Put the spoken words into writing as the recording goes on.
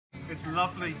It's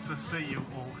lovely to see you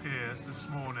all here this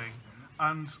morning,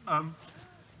 and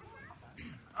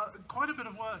quite a bit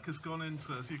of work has gone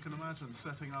into, as you can imagine,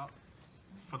 setting up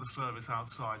for the service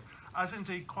outside, as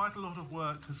indeed quite a lot of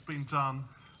work has been done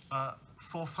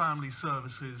for family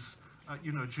services,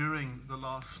 you know, during the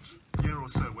last year or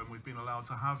so when we've been allowed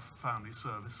to have family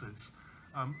services.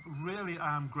 Really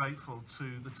am grateful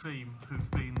to the team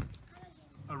who've been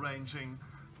arranging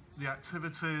the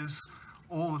activities,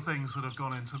 all the things that have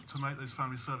gone into to make those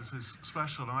family services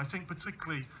special. And I think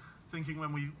particularly thinking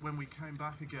when we came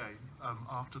back again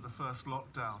after the first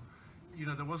lockdown, you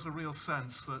know, there was a real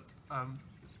sense that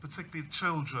particularly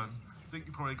children, I think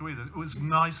you probably agree that it was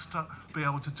nice to be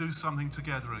able to do something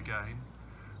together again.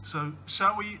 So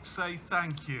shall we say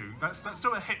thank you? Let's do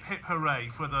a hip hip hooray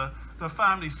for the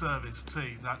family service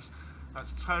team. That's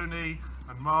Tony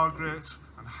and Margaret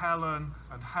and Helen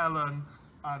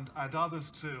and others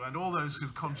too, and all those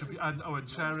who've contributed, and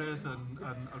Cherith and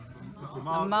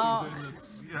Mark.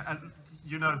 Yeah, and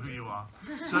you know who you are.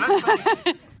 So let's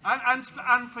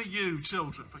and for you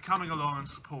children for coming along and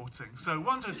supporting. So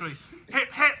 1, 2, 3,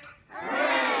 hip hip.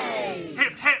 Hooray!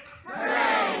 Hip hip.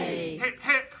 Hooray! Hip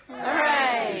hip.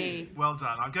 Hooray! Well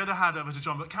done. I'm going to hand over to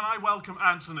John, but can I welcome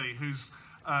Anthony, who's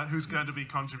going to be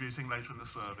contributing later in the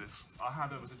service. I'll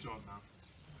hand over to John now.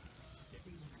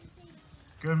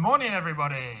 Good morning,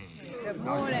 everybody. Good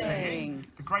morning. Nice to see you.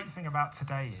 The great thing about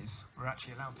today is we're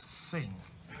actually allowed to sing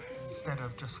instead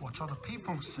of just watch other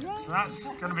people sing. So that's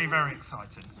going to be very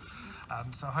exciting.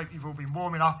 So I hope you've all been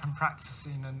warming up and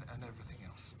practicing and everything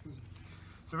else.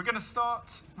 So we're going to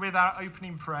start with our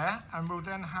opening prayer, and we'll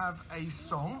then have a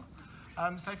song.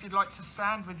 So if you'd like to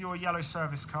stand with your yellow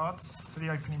service cards for the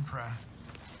opening prayer.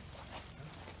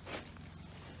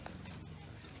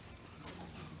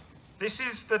 This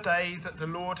is the day that the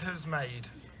Lord has made.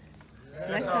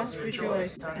 Let us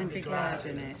rejoice and be glad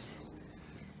in it.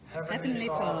 Heavenly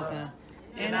Father,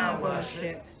 in our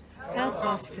worship, help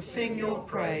us to sing your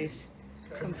praise,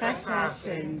 confess our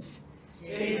sins,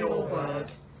 hear your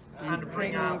word, and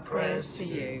bring our prayers to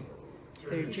you.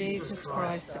 Through Jesus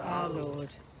Christ our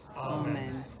Lord.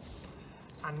 Amen.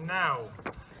 And now,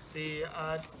 the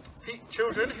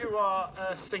children who are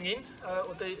singing,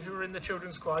 or who are in the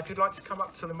children's choir, if you'd like to come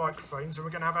up to the microphones, and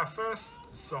we're going to have our first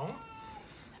song,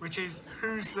 which is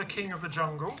Who's the King of the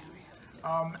Jungle?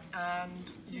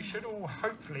 And you should all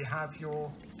hopefully have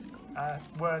your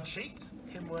word sheet,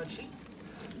 hymn word sheet.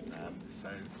 So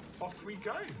off we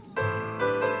go.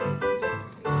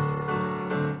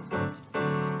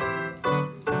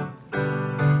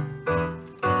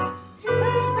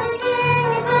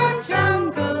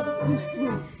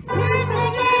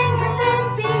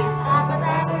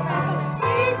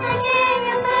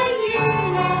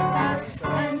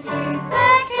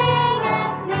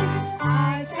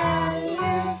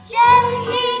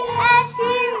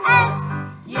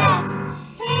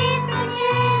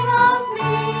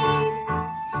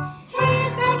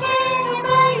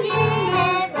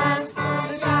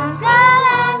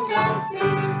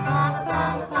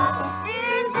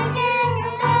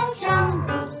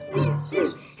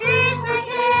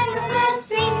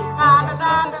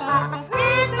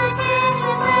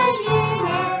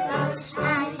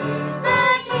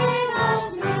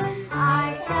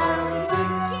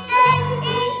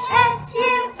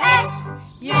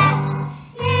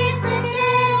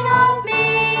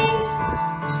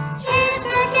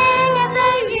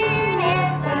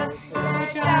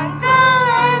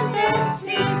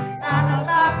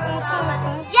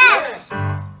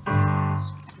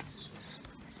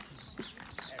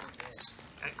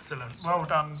 Excellent. Well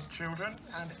done, children,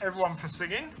 and everyone for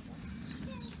singing.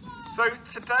 So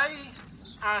today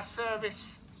our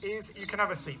service is, you can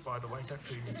have a seat by the way, don't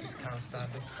feel Mrs. Carol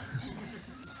standing.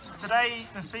 Today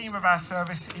the theme of our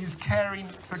service is caring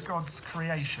for God's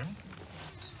creation.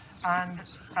 And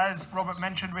as Robert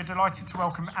mentioned, we're delighted to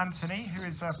welcome Anthony, who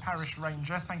is a parish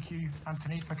ranger. Thank you,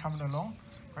 Anthony, for coming along.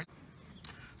 Great.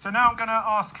 So now I'm going to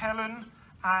ask Helen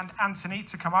and Anthony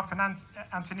to come up, and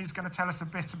Anthony's going to tell us a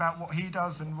bit about what he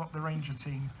does and what the ranger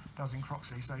team does in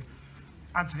Croxley. So,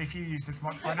 Anthony, if you use this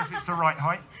microphone, as it's the right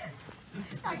height.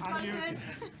 Thanks, I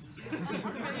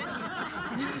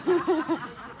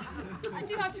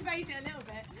do have to raise it a little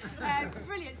bit.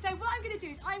 Brilliant. So what I'm going to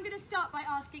do is I'm going to start by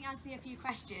asking Anthony a few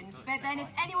questions, but then if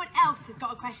anyone else has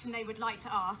got a question they would like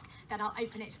to ask, then I'll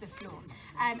open it to the floor.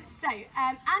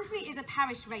 Anthony is a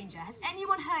parish ranger. Has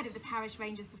anyone heard of the parish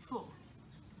rangers before?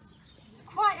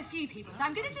 Quite a few people. So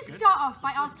I'm going to just start off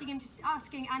by asking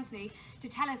Anthony to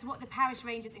tell us what the parish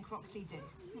rangers in Croxley do.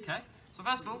 Okay. So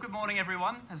first of all, good morning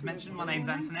everyone. As mentioned, my name's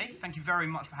Anthony. Thank you very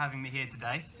much for having me here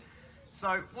today.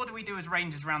 So what do we do as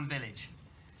rangers around the village?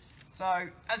 So,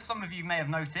 as some of you may have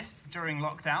noticed during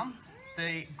lockdown,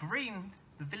 the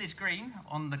village green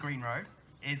on the Green Road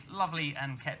is lovely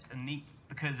and kept and neat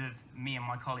because of me and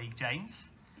my colleague James.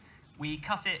 We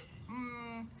cut it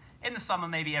in the summer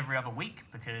maybe every other week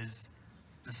because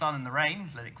the sun and the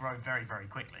rain let it grow very, very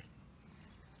quickly.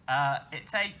 It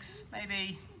takes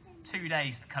maybe 2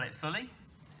 days to cut it fully.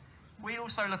 We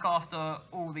also look after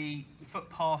all the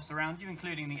footpaths around you,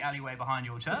 including the alleyway behind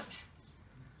your church.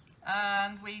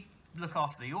 And we look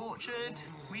after the orchard.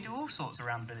 We do all sorts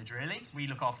around the village, really. We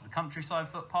look after the countryside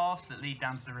footpaths that lead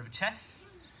down to the River Chess.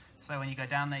 So when you go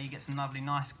down there, you get some lovely,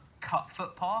 nice cut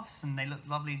footpaths, and they look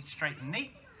lovely, straight and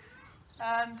neat.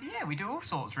 And yeah, we do all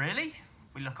sorts, really.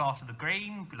 We look after the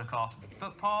green, we look after the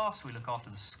footpaths, we look after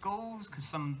the schools, because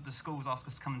some of the schools ask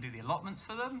us to come and do the allotments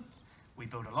for them. We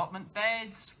build allotment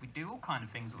beds. We do all kind of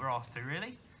things that we're asked to,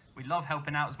 really. We love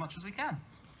helping out as much as we can.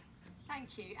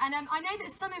 Thank you. And I know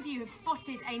that some of you have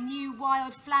spotted a new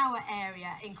wildflower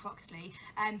area in Croxley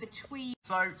between...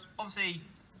 So, obviously,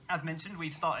 as mentioned,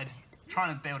 we've started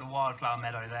trying to build a wildflower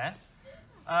meadow there.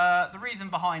 The reason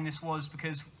behind this was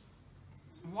because,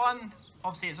 one,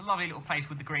 obviously it's a lovely little place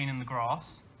with the green and the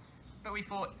grass, but we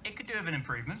thought it could do with an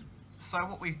improvement. So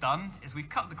what we've done is we've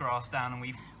cut the grass down and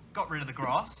we've got rid of the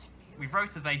grass, we've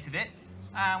rotivated it,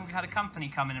 and we've had a company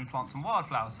come in and plant some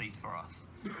wildflower seeds for us.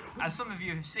 As some of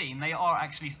you have seen, they are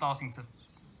actually starting to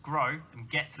grow and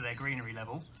get to their greenery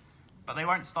level, but they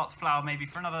won't start to flower maybe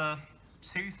for another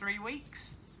 2-3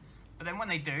 weeks. But then when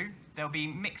they do, there'll be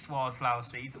mixed wildflower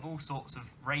seeds of all sorts of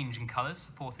range and colours,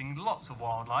 supporting lots of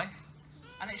wildlife,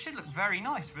 and it should look very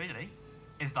nice, really,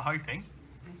 is the hoping.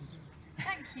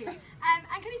 Thank you.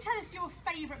 And can you tell us your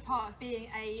favourite part of being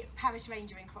a parish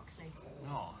ranger in Croxley?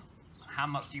 Oh, how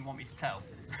much do you want me to tell?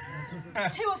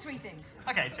 2 or 3 things.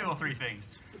 Okay, 2 or 3 things.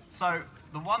 So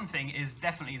the one thing is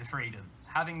definitely the freedom.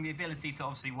 Having the ability to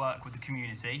obviously work with the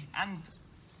community, and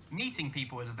meeting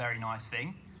people is a very nice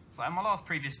thing. So in my last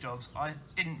previous jobs, I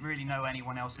didn't really know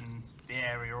anyone else in the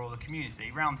area or the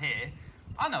community. Around here,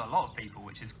 I know a lot of people,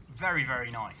 which is very,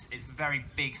 very nice. It's a very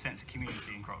big sense of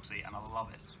community in Croxley, and I love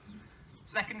it.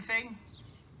 Second thing,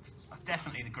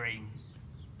 definitely the green.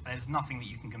 There's nothing that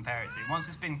you can compare it to. Once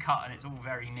it's been cut and it's all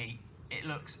very neat, it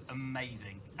looks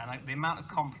amazing. And the amount of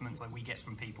compliments that we get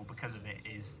from people because of it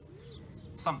is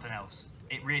something else.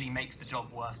 It really makes the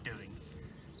job worth doing.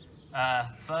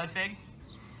 Third thing,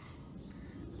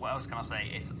 what else can I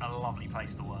say? It's a lovely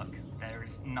place to work. There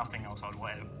is nothing else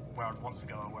where I'd want to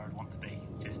go or where I'd want to be.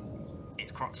 Just,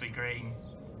 it's Croxley Green.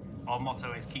 Our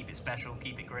motto is keep it special,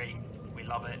 keep it green. We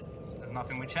love it. There's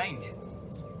nothing would change.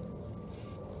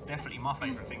 Definitely my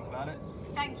favourite things about it.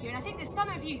 Thank you. And I think that some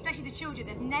of you, especially the children,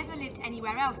 they've never lived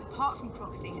anywhere else apart from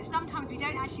Croxley. So sometimes we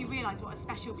don't actually realise what a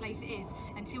special place it is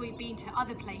until we've been to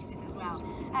other places as well.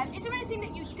 Is there anything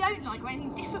that you don't like or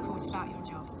anything difficult about your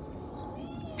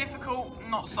job? Difficult,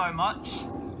 not so much,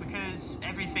 because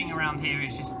everything around here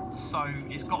is just so,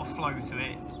 it's got a flow to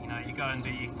it. You know, you go and do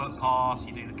your footpaths,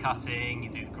 you do the cutting, you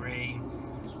do the green.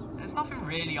 There's nothing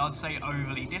really, I'd say,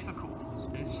 overly difficult.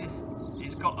 It's just,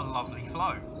 it's got a lovely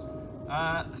flow.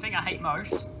 The thing I hate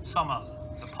most, summer.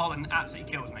 The pollen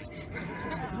absolutely kills me.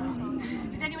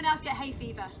 Does anyone else get hay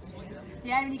fever?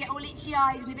 Yeah, when you get all itchy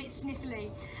eyes and a bit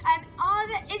sniffly.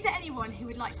 Is there anyone who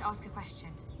would like to ask a question?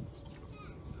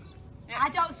 Yeah.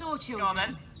 Adults or children? Go on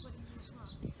then.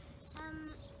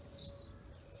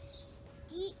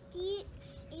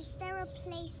 Is there a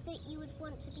place that you would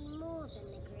want to be more than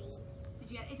the green?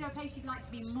 Is there a place you'd like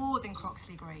to be more than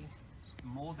Croxley Green?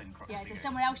 More than Croxley Yeah, is there Green?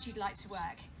 somewhere else you'd like to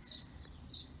work?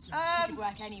 You could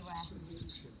work anywhere.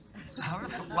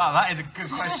 Wow, that is a good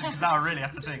question, because now I really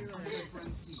have to think.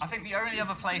 I think the only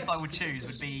other place I would choose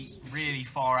would be really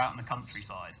far out in the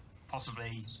countryside.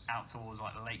 Possibly out towards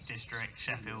like the Lake District,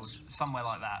 Sheffield, somewhere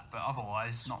like that. But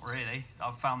otherwise, not really.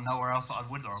 I've found nowhere else that I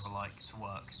would rather like to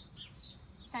work.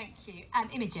 Thank you.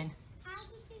 Imogen. How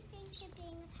did you think of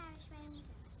being a parish ranger?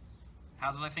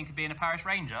 How did I think of being a parish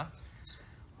ranger?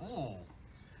 Oh.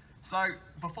 So,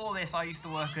 before this, I used to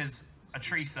work as a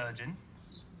tree surgeon.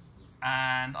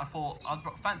 And I thought I'd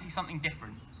fancy something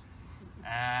different.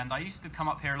 And I used to come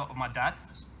up here a lot with my dad,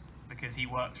 because he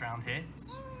works around here.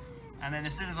 And then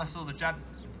as soon as I saw the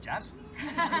as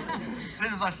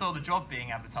soon as I saw the job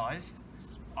being advertised,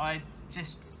 I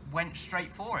just went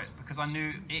straight for it, because I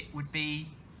knew it would be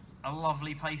a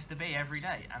lovely place to be every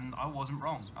day, and I wasn't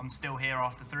wrong. I'm still here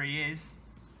after 3 years.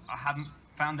 I haven't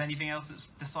found anything else that's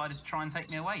decided to try and take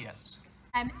me away yet.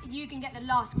 You can get the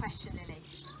last question, Lily.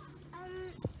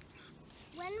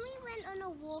 When we went on a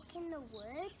walk in the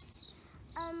woods,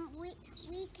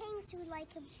 we came to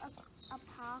like a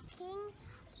parking.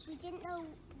 We didn't know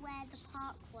where the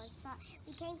park was, but but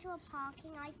we came to a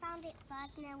parking. I found it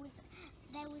first, and there was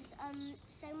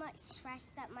so much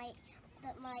press that my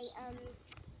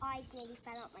eyes nearly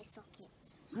fell out my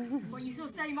sockets. Well, you saw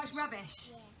so much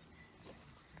rubbish. Yeah.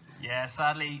 Yeah,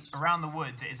 sadly, around the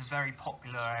woods, it is a very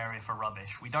popular area for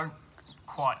rubbish. We don't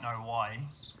quite know why,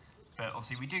 but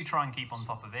obviously we do try and keep on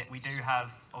top of it. We do have,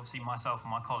 obviously myself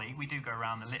and my colleague, we do go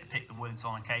around and litter pick the woods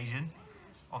on occasion.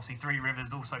 Obviously Three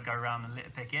Rivers also go around and litter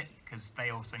pick it, because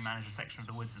they also manage a section of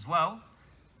the woods as well.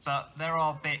 But there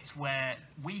are bits where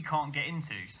we can't get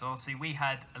into. So obviously we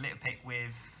had a litter pick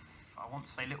with, I want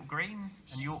to say Little Green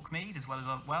and York Mead, as well as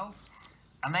well.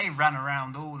 And they ran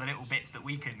around all the little bits that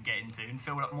we couldn't get into and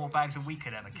filled up more bags than we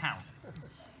could ever count.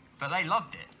 But they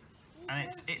loved it. And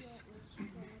it's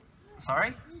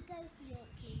sorry? We go to York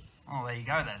Mead. Oh, there you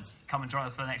go then. Come and join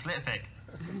us for the next litter pick.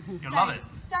 You'll love it.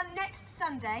 Next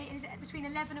Sunday, is it between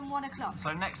 11 and 1 o'clock?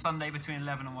 So next Sunday between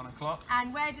 11 and 1 o'clock.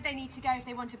 And where do they need to go if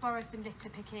they want to borrow some litter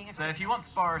picking? So if you want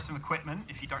to borrow some equipment,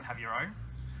 if you don't have your own,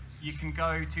 you can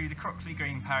go to the Croxley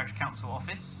Green Parish Council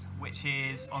office, which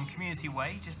is on Community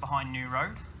Way, just behind New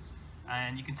Road.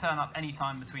 And you can turn up any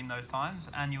time between those times,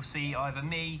 and you'll see either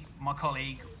me, my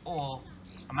colleague, or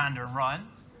Amanda and Ryan.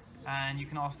 And you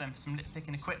can ask them for some litter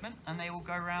picking equipment, and they will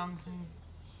go around and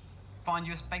find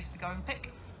you a space to go and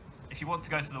pick. If you want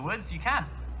to go to the woods, you can.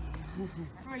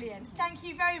 Brilliant. Thank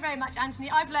you very, very much,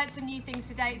 Anthony. I've learned some new things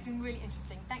today. It's been really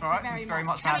interesting. Thank you very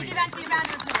much. Can we give Anthony a round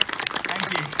of applause?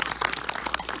 Thank you.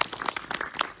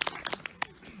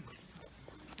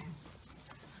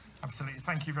 Absolutely,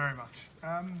 thank you very much.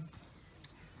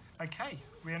 Okay,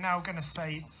 we are now going to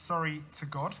say sorry to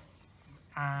God,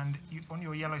 and on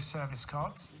your yellow service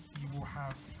cards you will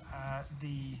have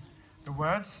the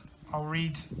words. I'll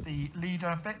read the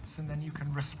leader bits, and then you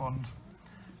can respond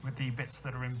with the bits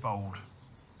that are in bold.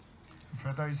 And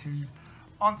for those who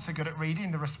aren't so good at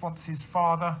reading, the response is,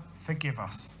 Father, forgive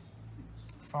us.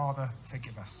 Father,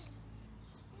 forgive us.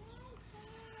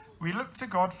 We look to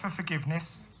God for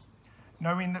forgiveness,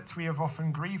 knowing that we have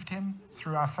often grieved him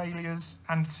through our failures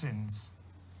and sins.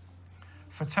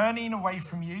 For turning away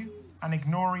from you and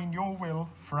ignoring your will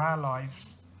for our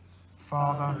lives,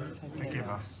 Father, forgive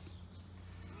us.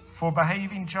 For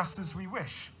behaving just as we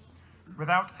wish,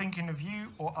 without thinking of you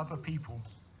or other people,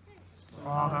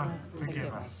 Father,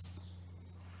 forgive us.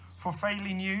 For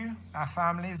failing you, our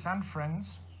families and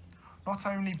friends, not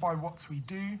only by what we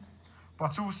do,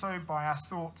 but also by our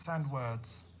thoughts and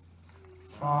words,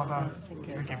 Father,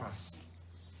 forgive us.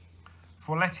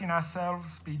 For letting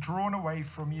ourselves be drawn away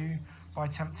from you by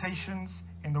temptations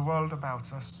in the world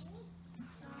about us,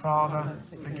 Father,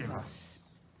 forgive us.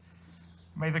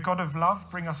 May the God of love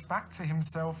bring us back to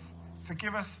himself,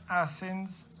 forgive us our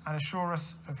sins, and assure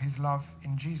us of his love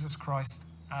in Jesus Christ,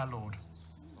 our Lord.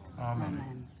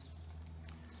 Amen.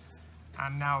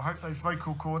 And now I hope those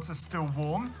vocal cords are still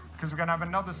warm, because we're going to have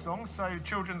another song. So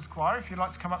children's choir, if you'd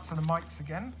like to come up to the mics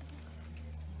again.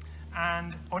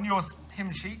 And on your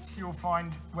hymn sheets, you'll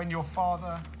find When Your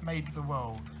Father Made the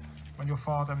World. When Your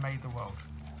Father Made the World.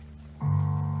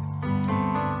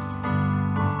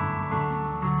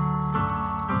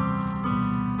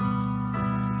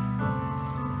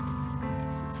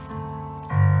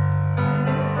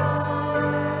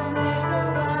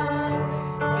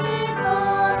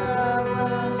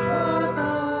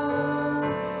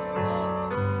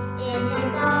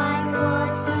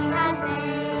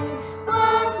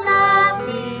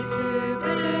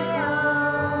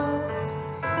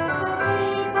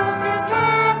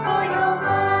 Your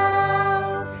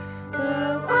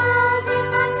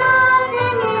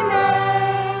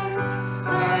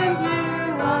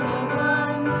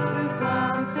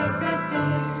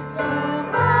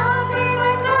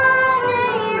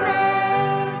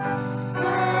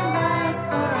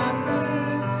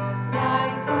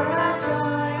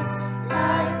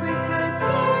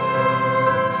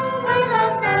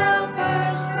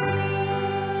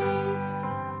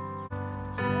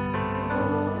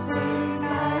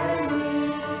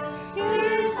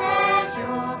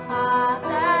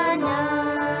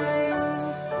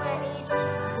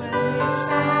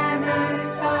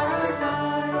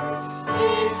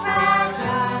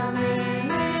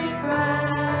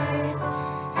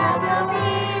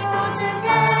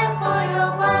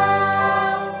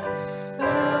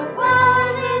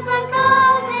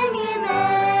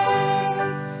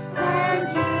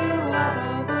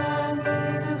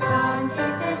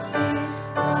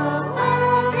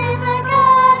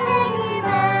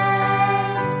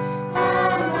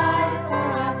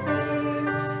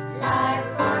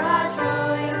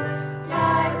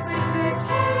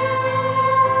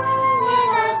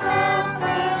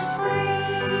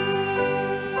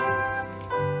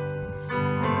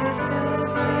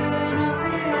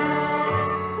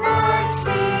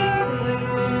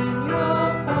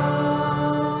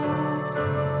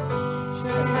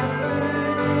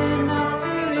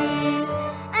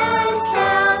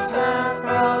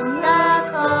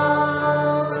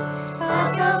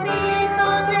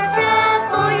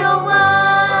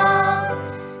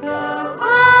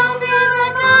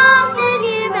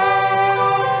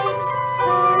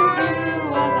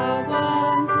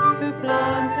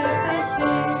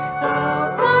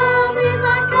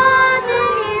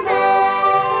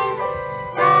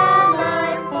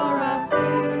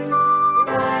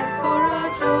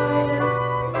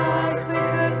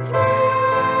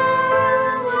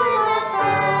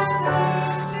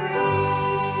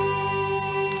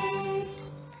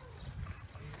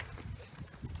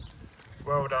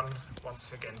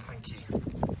once again. Thank you.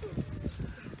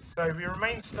 So we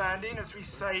remain standing as we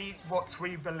say what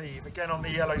we believe, again on the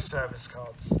yellow service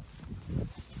cards.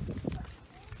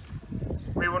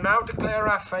 We will now declare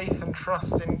our faith and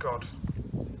trust in God.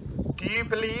 Do you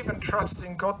believe and trust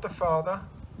in God the Father,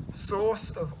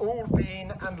 source of all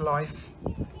being and life,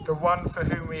 the one for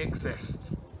whom we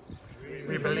exist?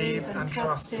 We believe and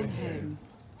trust in him.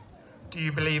 Do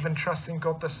you believe and trust in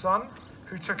God the Son,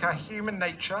 who took our human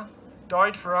nature,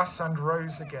 died for us and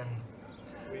rose again?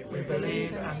 We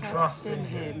believe and trust in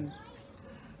him.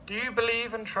 Do you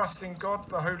believe and trust in God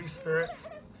the Holy Spirit,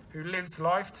 who gives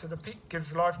life to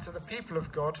the people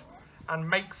of God and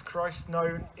makes Christ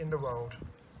known in the world?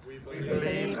 We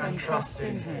believe and trust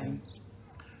in him.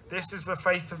 This is the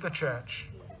faith of the Church.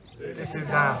 This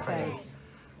is our faith.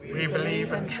 We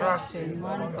believe and trust in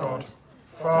one God,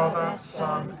 Father,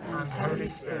 Son, and Holy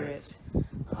Spirit.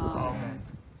 Amen.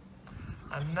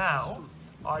 And now,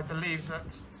 I believe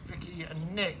that Vicky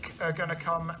and Nick are going to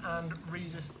come and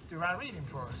do our reading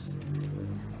for us.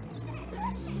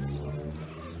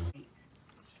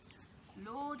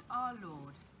 Lord, our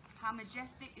Lord, how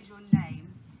majestic is your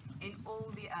name in all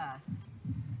the earth.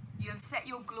 You have set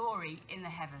your glory in the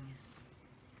heavens.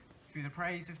 Through the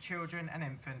praise of children and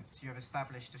infants, you have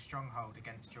established a stronghold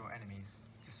against your enemies,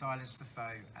 to silence the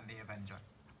foe and the avenger.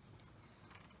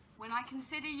 When I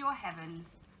consider your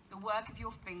heavens, the work of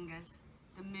your fingers,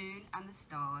 the moon and the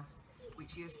stars,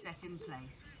 which you have set in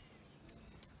place.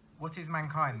 What is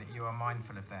mankind that you are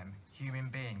mindful of them, human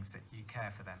beings that you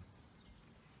care for them?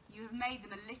 You have made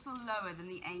them a little lower than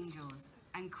the angels,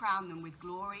 and crowned them with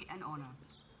glory and honour.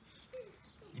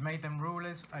 You made them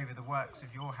rulers over the works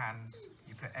of your hands.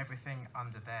 You put everything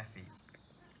under their feet.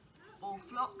 All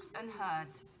flocks and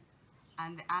herds,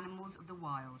 and the animals of the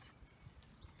wild.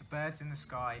 The birds in the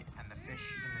sky and the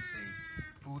fish in the sea,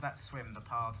 all that swim the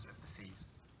paths of the seas.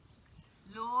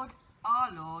 Lord,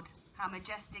 our Lord, how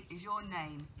majestic is your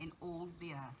name in all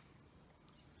the earth.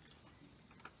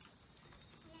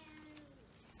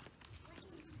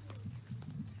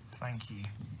 Thank you.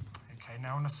 Okay,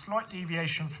 now on a slight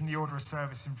deviation from the order of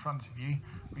service in front of you,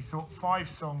 we thought 5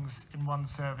 songs in one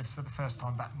service for the first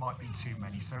time, that might be too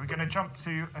many. So we're going to jump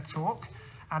to a talk,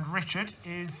 and Richard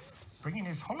is bringing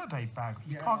his holiday bag.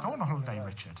 You can't go on a holiday,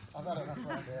 Richard. I've had enough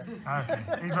right there.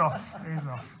 Okay, he's off, he's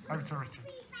off. Over to Richard.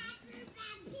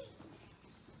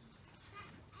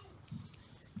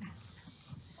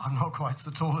 I'm not quite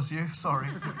so tall as you, sorry.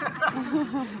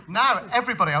 Now,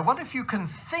 everybody, I wonder if you can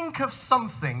think of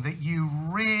something that you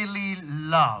really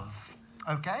love,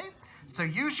 okay? So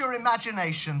use your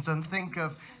imaginations and think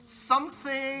of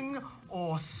something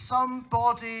or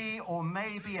somebody or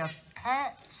maybe a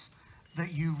pet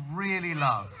that you really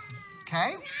love,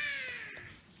 okay?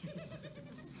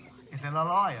 Is it a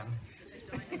lion?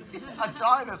 A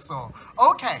dinosaur.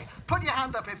 Okay, put your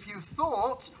hand up if you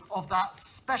thought of that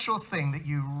special thing that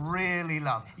you really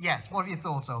love. Yes, what have you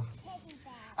thought of? Teddy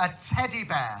bear. A teddy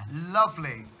bear.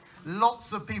 Lovely.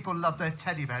 Lots of people love their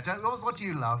teddy bear. What do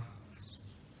you love?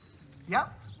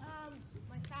 Yep.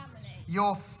 My family.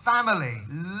 Your family.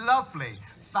 Lovely.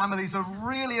 Families are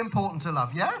really important to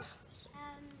love, yes?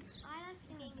 I love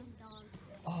singing and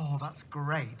dancing. Oh, that's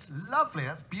great. Lovely.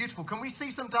 That's beautiful. Can we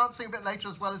see some dancing a bit later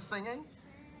as well as singing?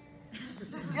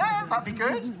 Yeah, that'd be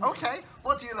good. Okay.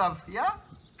 What do you love? Yeah?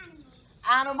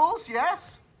 Animals,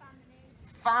 yes?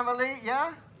 Family,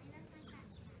 yeah?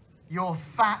 Your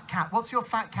fat cat. What's your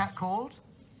fat cat called?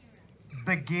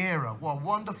 Bagheera. What a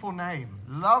wonderful name.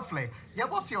 Lovely. Yeah,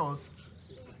 what's yours?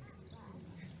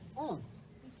 Oh.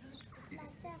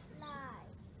 Butterfly.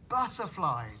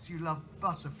 Butterflies. You love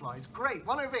butterflies. Great.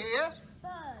 One over here.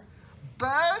 Birds.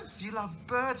 Birds. You love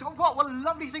birds. Oh, what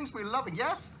lovely things we're loving,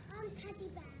 yes? Teddy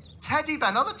bear. Teddy bear.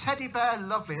 Another teddy bear.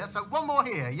 Lovely. That's one more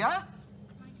here, yeah?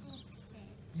 My tortoises.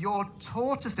 Your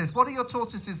tortoises. What are your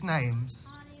tortoises' names?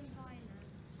 Harley and Violet.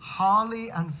 Harley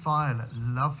and Violet.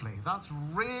 Lovely. That's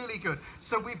really good.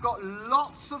 So we've got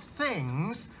lots of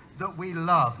things that we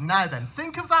love. Now then,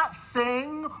 think of that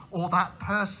thing or that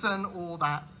person or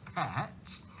that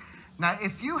pet. Now,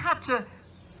 if you had to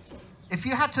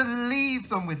leave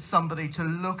them with somebody to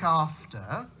look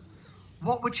after,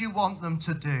 what would you want them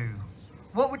to do?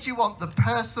 What would you want the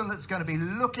person that's going to be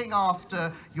looking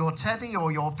after your teddy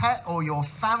or your pet or your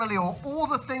family or all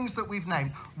the things that we've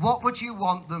named, what would you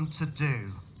want them to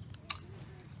do?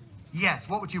 Yes,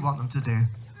 what would you want them to do?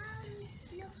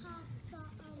 Look after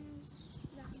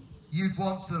them. You'd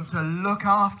want them to look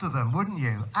after them, wouldn't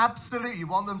you? Absolutely, you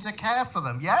want them to care for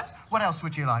them, yes? What else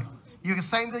would you like? You're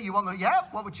saying that you want them, yeah?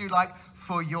 What would you like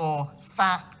for your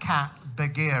fat cat,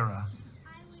 Bagheera?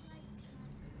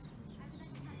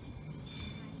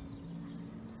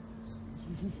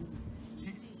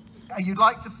 You'd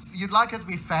like her to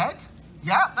be fed?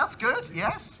 Yeah, that's good,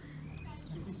 yes.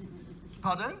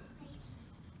 Pardon?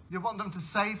 You want them to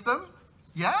save them?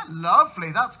 Yeah,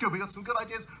 lovely, that's good. We got some good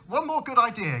ideas. One more good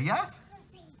idea, yes?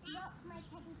 Lock my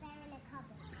teddy bear in a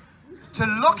cupboard. To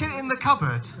lock it in the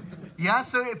cupboard, yeah,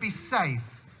 so it'd be safe.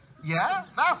 Yeah,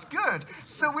 that's good.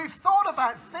 So we've thought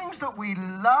about things that we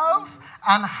love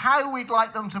and how we'd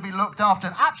like them to be looked after.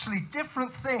 And actually,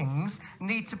 different things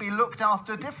need to be looked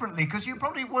after differently, because you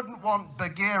probably wouldn't want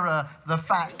Bagheera, the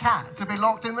fat cat, to be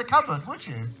locked in the cupboard, would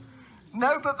you?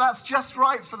 No, but that's just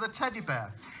right for the teddy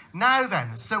bear. Now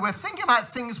then, so we're thinking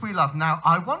about things we love. Now,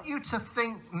 I want you to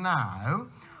think now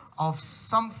of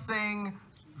something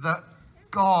that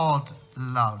God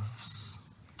loves,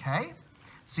 okay?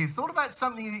 So you've thought about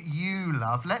something that you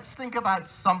love. Let's think about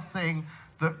something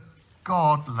that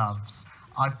God loves.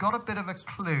 I've got a bit of a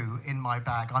clue in my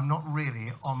bag. I'm not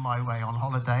really on my way on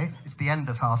holiday. It's the end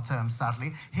of half term,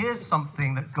 sadly. Here's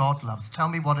something that God loves. Tell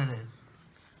me what it is.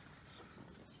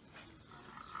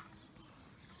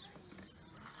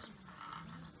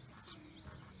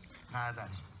 Now then,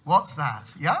 what's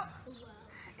that? Yeah?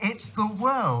 It's the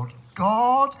world.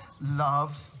 God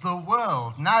loves the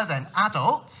world. Now then,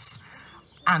 adults,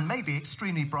 and maybe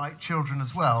extremely bright children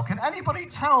as well, can anybody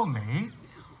tell me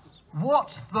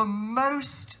what's the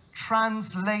most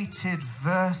translated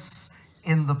verse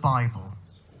in the Bible?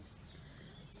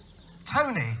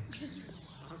 Tony?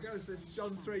 I'll go with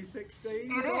John 3:16.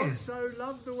 It God is. so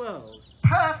loved the world.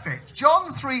 Perfect.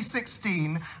 John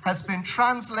 3:16 has been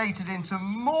translated into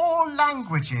more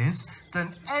languages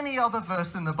than any other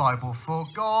verse in the Bible. For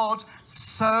God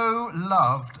so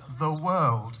loved the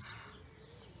world.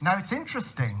 Now, it's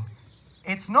interesting.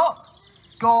 It's not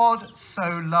God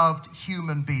so loved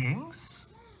human beings,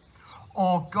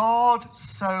 or God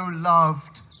so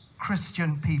loved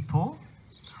Christian people,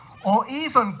 or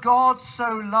even God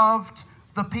so loved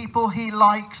the people he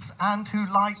likes and who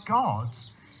like God.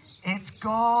 It's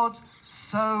God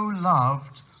so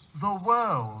loved the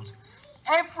world.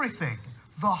 Everything,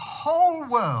 the whole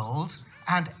world,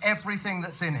 and everything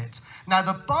that's in it. Now,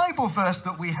 the Bible verse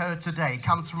that we heard today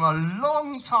comes from a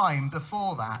long time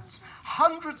before that,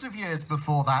 hundreds of years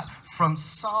before that, from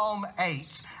Psalm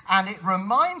 8. And it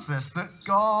reminds us that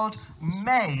God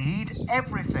made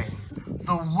everything,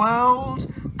 the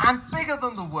world, and bigger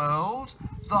than the world,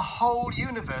 the whole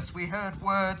universe. We heard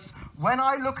words, when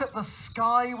I look at the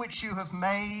sky which you have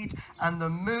made, and the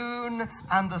moon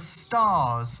and the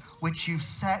stars which you've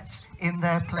set in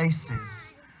their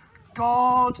places.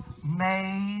 God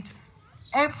made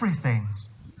everything.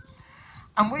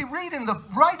 And we read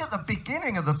right at the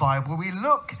beginning of the Bible,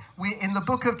 in the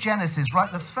book of Genesis, right,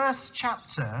 the first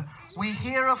chapter, we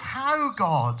hear of how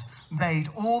God made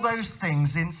all those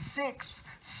things in 6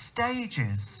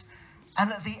 stages.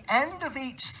 And at the end of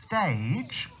each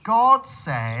stage, God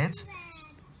said,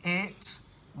 it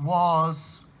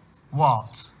was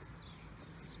what?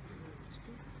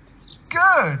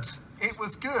 Good. It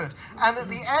was good. And at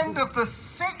the end of the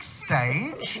 6th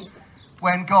stage,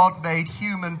 when God made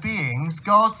human beings,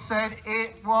 God said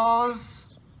it was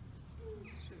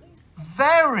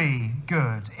very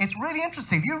good. It's really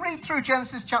interesting. If you read through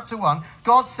Genesis chapter 1,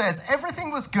 God says everything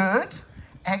was good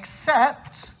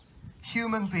except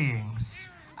human beings.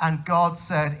 And God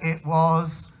said it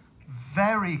was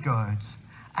very good.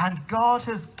 And God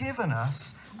has given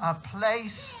us a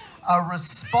place, a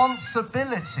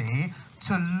responsibility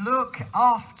to look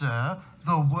after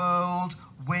the world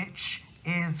which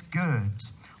is good.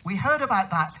 We heard about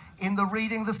that in the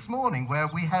reading this morning, where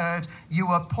we heard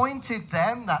you appointed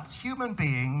them, that's human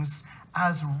beings,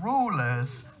 as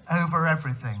rulers over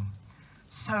everything.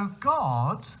 So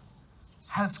God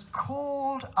has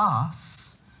called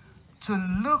us to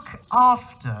look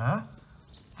after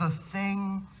the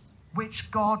thing which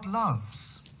God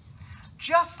loves.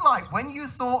 Just like when you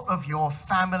thought of your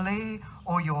family,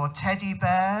 or your teddy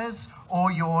bears,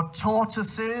 or your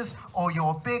tortoises, or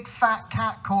your big fat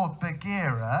cat called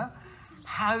Bagheera,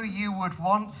 how you would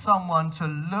want someone to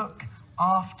look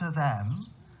after them,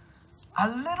 a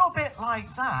little bit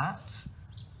like that,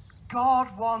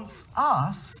 God wants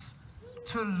us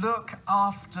to look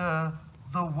after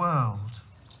the world.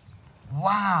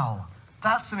 Wow,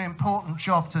 that's an important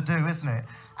job to do, isn't it?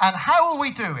 And how are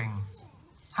we doing?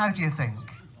 How do you think?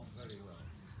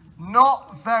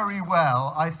 Not very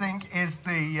well, I think, is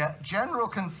the general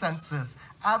consensus.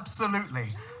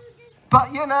 Absolutely.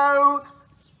 But, you know,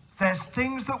 there's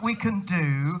things that we can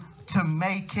do to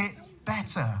make it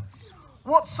better.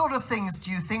 What sort of things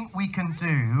do you think we can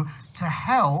do to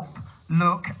help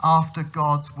look after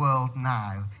God's world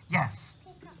now? Yes.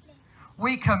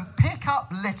 We can pick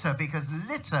up litter, because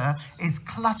litter is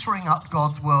cluttering up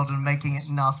God's world and making it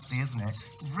nasty, isn't it?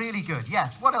 Really good.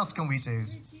 Yes, what else can we do?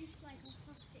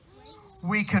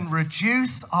 We can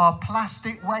reduce our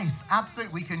plastic waste.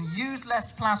 Absolutely. We can use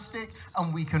less plastic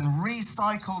and we can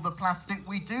recycle the plastic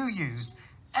we do use.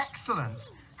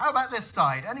 Excellent. How about this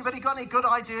side? Anybody got any good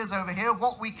ideas over here?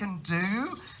 What we can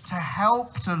do to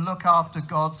help to look after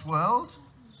God's world?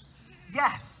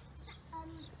 Yes.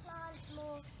 Plant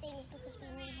more things because we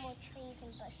need more trees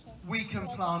and bushes. We can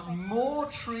plant more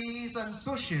trees and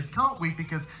bushes, can't we?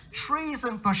 Because trees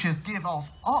and bushes give off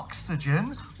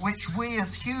oxygen, which we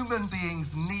as human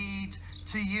beings need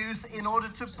to use in order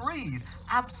to breathe.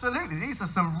 Absolutely. These are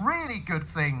some really good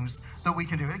things that we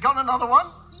can do. Got another one?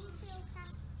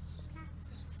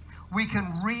 We can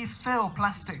refill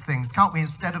plastic things, can't we,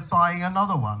 instead of buying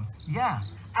another one? Yeah,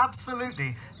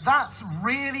 absolutely. That's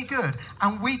really good.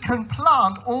 And we can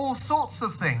plant all sorts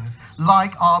of things,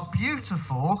 like our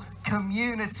beautiful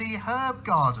community herb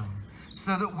garden,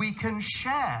 so that we can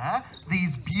share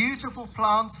these beautiful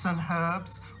plants and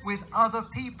herbs with other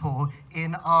people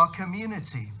in our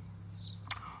community.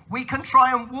 We can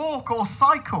try and walk or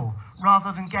cycle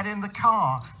rather than get in the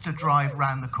car to drive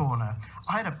round the corner.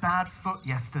 I had a bad foot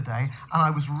yesterday and I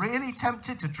was really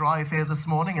tempted to drive here this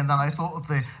morning, and then I thought of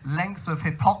the length of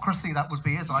hypocrisy that would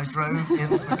be as I drove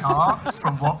into the car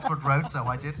from Watford Road, so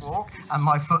I did walk, and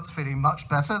my foot's feeling much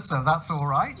better, so that's all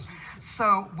right.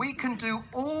 So we can do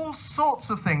all sorts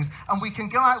of things, and we can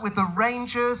go out with the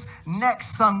Rangers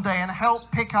next Sunday and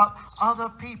help pick up other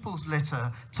people's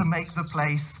litter to make the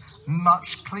place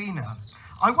much cleaner.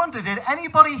 I wonder, did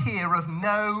anybody hear of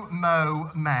No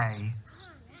Mow May?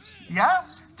 Yeah?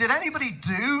 Did anybody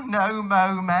do No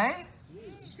Mow May?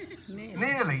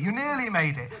 Nearly. You nearly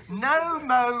made it. No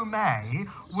Mow May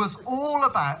was all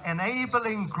about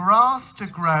enabling grass to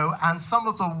grow and some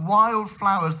of the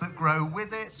wildflowers that grow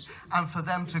with it, and for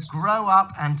them to grow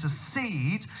up and to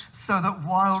seed so that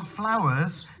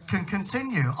wildflowers can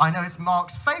continue. I know it's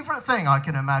Mark's favourite thing, I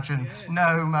can imagine,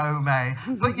 No Mow May.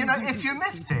 But you know, if you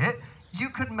missed it, you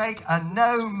could make a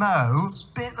no-mow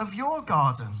bit of your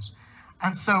garden.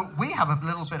 And so we have a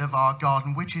little bit of our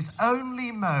garden which is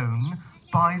only mown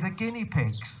by the guinea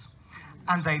pigs.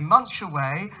 And they munch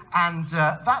away, and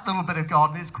that little bit of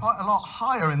garden is quite a lot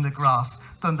higher in the grass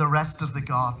than the rest of the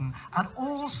garden. And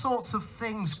all sorts of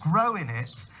things grow in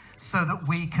it so that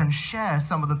we can share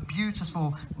some of the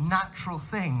beautiful natural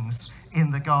things in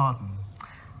the garden.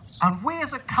 And we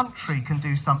as a country can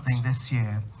do something this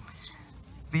year.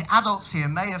 The adults here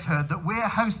may have heard that we're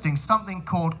hosting something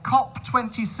called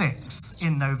COP26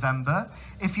 in November.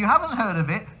 If you haven't heard of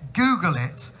it, Google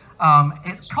it.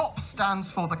 COP stands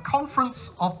for the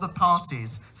Conference of the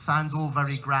Parties. Sounds all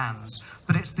very grand.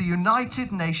 But it's the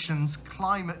United Nations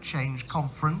Climate Change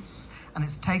Conference, and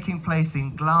it's taking place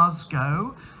in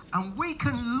Glasgow. And we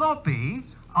can lobby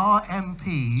our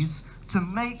MPs to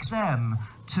make them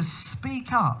to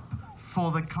speak up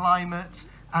for the climate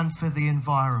and for the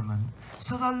environment.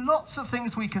 So there are lots of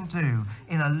things we can do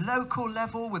in a local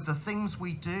level with the things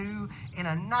we do, in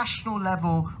a national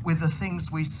level with the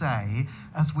things we say,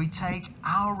 as we take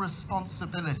our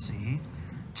responsibility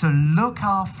to look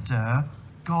after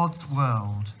God's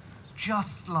world,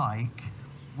 just like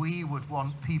we would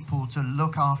want people to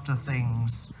look after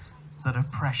things that are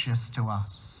precious to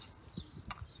us.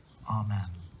 Amen.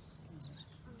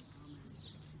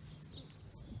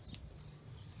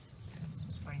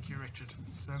 Thank you, Richard.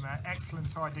 Some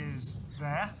excellent ideas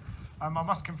there. I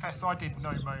must confess I did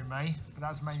No Mow May, but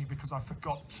that's mainly because I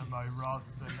forgot to mow rather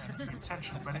than anything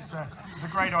intentional. But it's a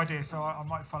great idea, so I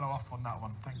might follow up on that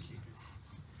one. Thank you.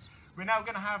 We're now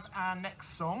going to have our next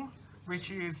song, which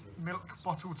is Milk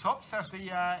Bottle Top. So if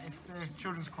the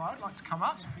children's choir would like to come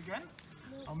up again,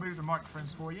 I'll move the microphone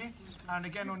for you. And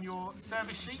again, on your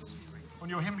service sheets, on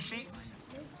your hymn sheets,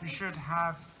 you should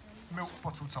have Milk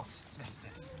Bottle Tops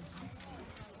listed.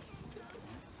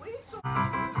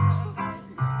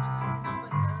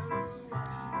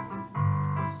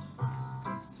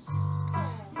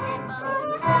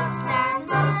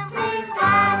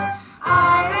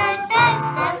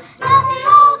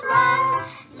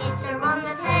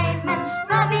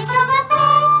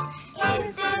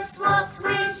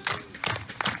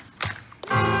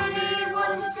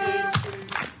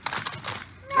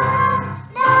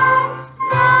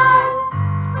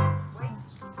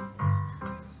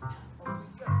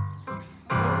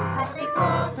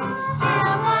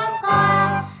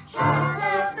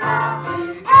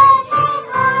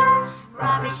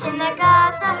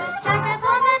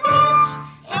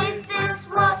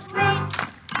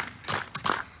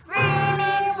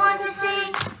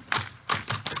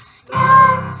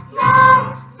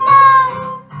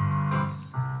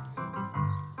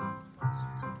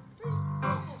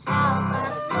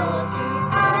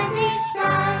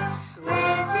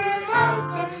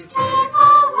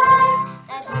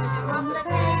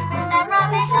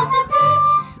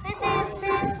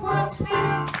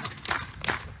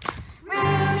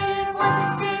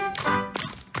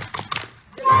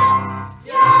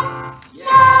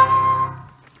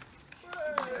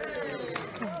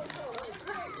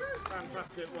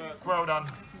 well done.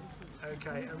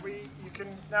 Okay, and you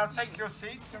can now take your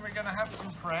seats, and we're going to have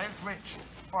some prayers, which,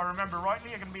 if I remember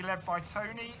rightly, are going to be led by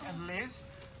Tony and Liz,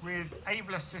 with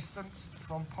able assistance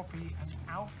from Poppy and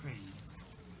Alfie.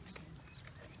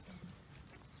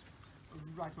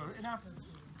 Right, well,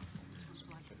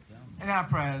 in our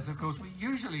prayers, of course, we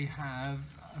usually have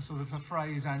a sort of a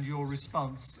phrase and your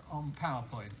response on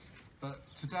PowerPoint, but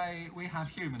today we have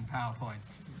human PowerPoint.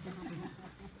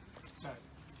 So,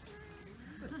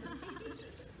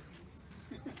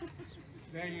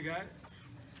 there you go.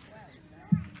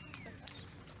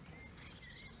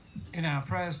 In our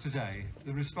prayers today,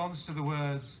 the response to the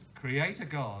words, Creator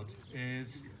God,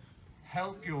 is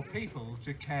help your people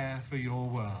to care for your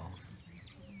world.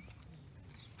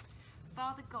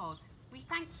 Father God, we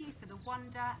thank you for the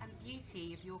wonder and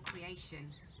beauty of your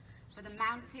creation, for the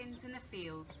mountains and the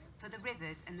fields, for the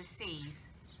rivers and the seas.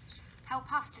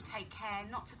 Help us to take care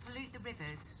not to pollute the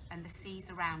rivers and the seas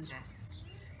around us.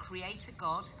 Creator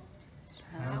God,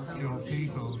 help your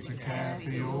people to care for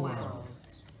your world.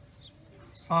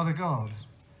 Father God,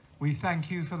 we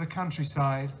thank you for the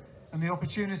countryside and the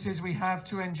opportunities we have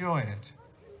to enjoy it.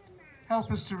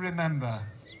 Help us to remember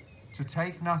to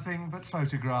take nothing but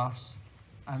photographs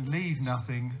and leave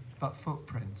nothing but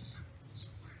footprints.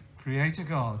 Creator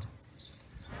God,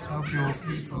 help your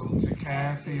people to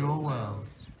care for your world.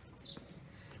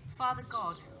 Father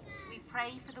God, we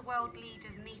pray for the world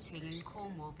leaders meeting in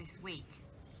Cornwall this week.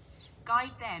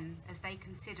 Guide them as they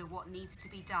consider what needs to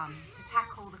be done to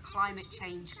tackle the climate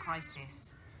change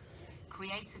crisis.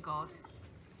 Creator God,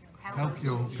 help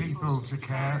your people to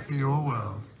care for your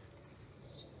world.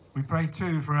 We pray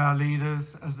too for our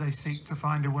leaders as they seek to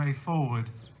find a way forward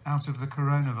out of the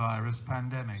coronavirus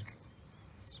pandemic.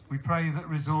 We pray that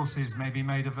resources may be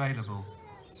made available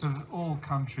so that all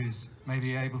countries may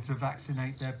be able to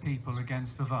vaccinate their people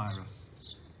against the virus.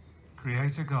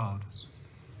 Creator God,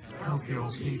 help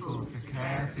your people to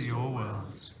care for your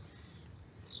world.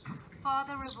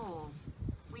 Father of all,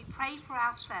 we pray for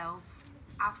ourselves,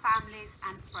 our families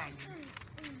and friends.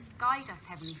 Guide us,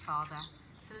 Heavenly Father,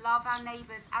 to love our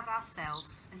neighbours as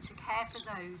ourselves and to care for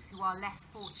those who are less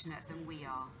fortunate than we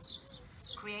are.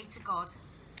 Creator God,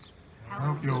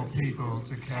 help your people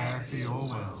to care for your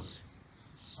world.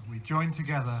 And we join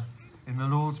together in the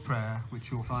Lord's Prayer, which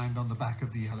you'll find on the back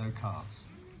of the yellow cards.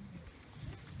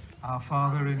 Our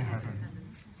Father in heaven,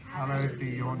 hallowed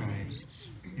be your name.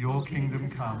 Your kingdom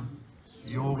come,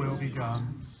 your will be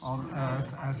done, on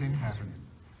earth as in heaven.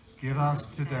 Give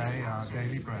us today our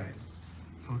daily bread.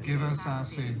 Forgive us our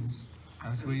sins,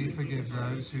 as we forgive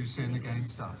those who sin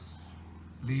against us.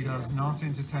 Lead us not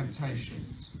into temptation,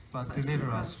 but deliver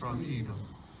us from evil.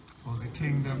 For the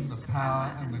kingdom, the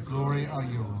power, and the glory are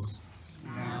yours,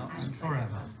 now and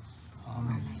forever.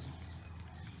 Amen.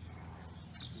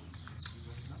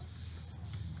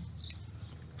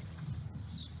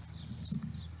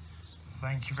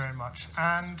 Thank you very much.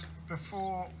 And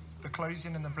before the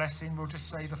closing and the blessing, we'll just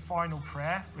say the final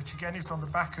prayer, which again is on the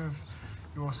back of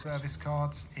your service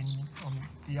cards, on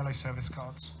the yellow service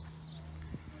cards.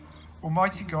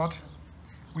 Almighty God,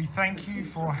 we thank you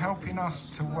for helping us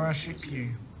to worship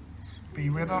you. Be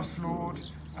with us, Lord,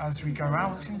 as we go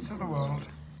out into the world.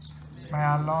 May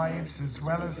our lives, as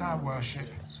well as our worship,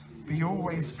 be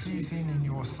always pleasing in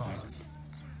your sight.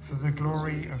 For the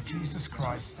glory of Jesus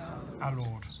Christ, our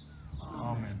Lord.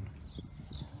 Amen.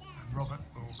 And Robert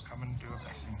will come and do a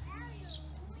blessing.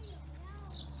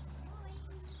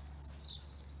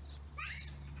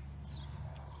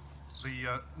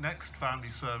 The next family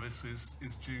service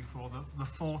is due for the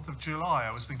 4th of July.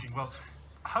 I was thinking, well,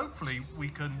 hopefully we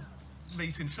can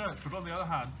meet in church, but on the other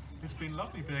hand, it's been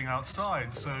lovely being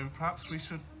outside, so perhaps we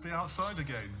should be outside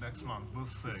again next month. We'll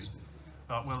see.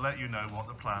 But we'll let you know what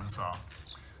the plans are.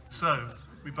 So,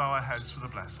 we bow our heads for the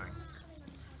blessing.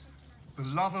 The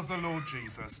love of the Lord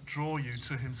Jesus draw you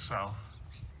to himself.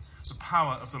 The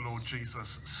power of the Lord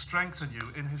Jesus strengthen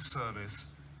you in his service.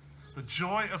 The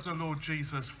joy of the Lord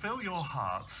Jesus fill your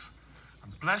hearts,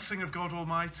 and the blessing of God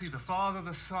Almighty, the Father,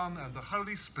 the Son, and the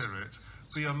Holy Spirit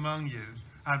be among you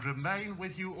and remain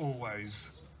with you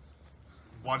always.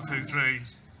 1, 2, 3.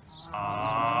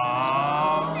 Amen.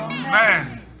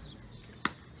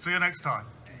 See you next time.